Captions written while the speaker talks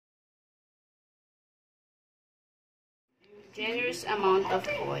Generous amount of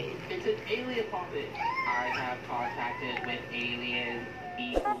oil. It's an alien puppet. I have contacted with alien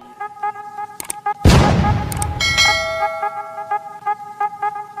people.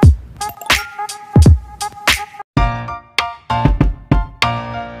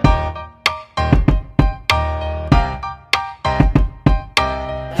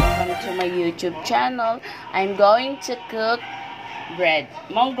 Welcome to my YouTube channel. I'm going to cook bread,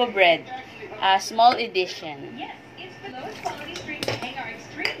 mango bread, a small edition.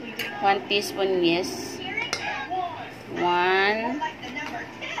 1 teaspoon yeast, 1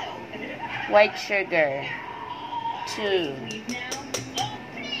 white sugar, 2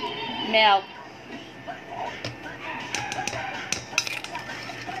 milk,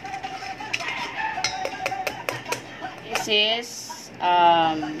 6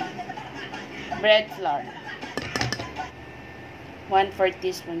 bread flour, 1/4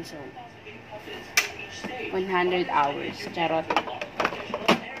 teaspoon salt, 100 hours. Charot.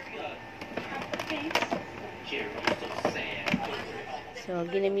 So,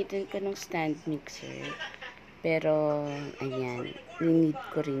 ginamitan ko ng stand mixer. Pero, ayan, need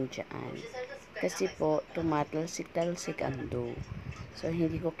ko rin dyan. Kasi po, tumatalsik-talsik ang dough. So,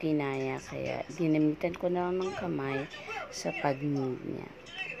 hindi ko kinaya. Kaya, ginamitan ko na lang ng kamay sa pag-knead niya.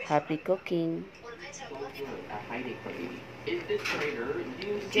 Happy cooking!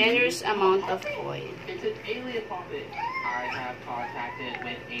 Generous amount of oil. It's an alien puppet. I have contacted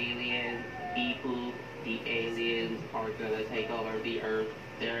with alien people. The aliens are gonna take over the earth.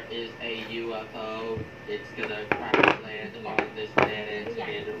 There is a UFO. It's gonna crash land on this planet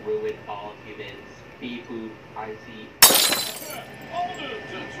and ruin all humans. People, I see. Honored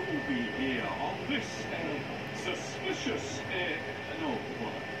to be here on this suspicious,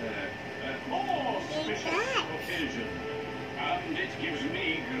 auspicious occasion. And it gives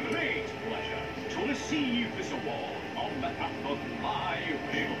me great pleasure to receive this award on behalf of my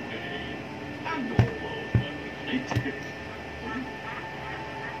family and all those related.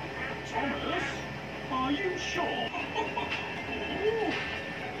 Thomas, are you sure? Oh,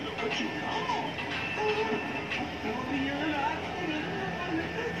 look at you now.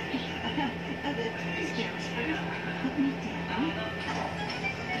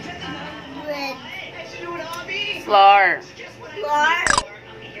 Flour.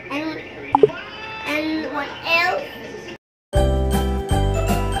 And what else?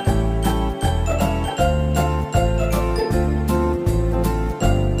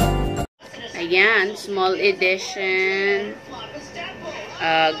 Ayan, small edition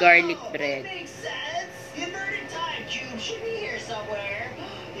garlic bread.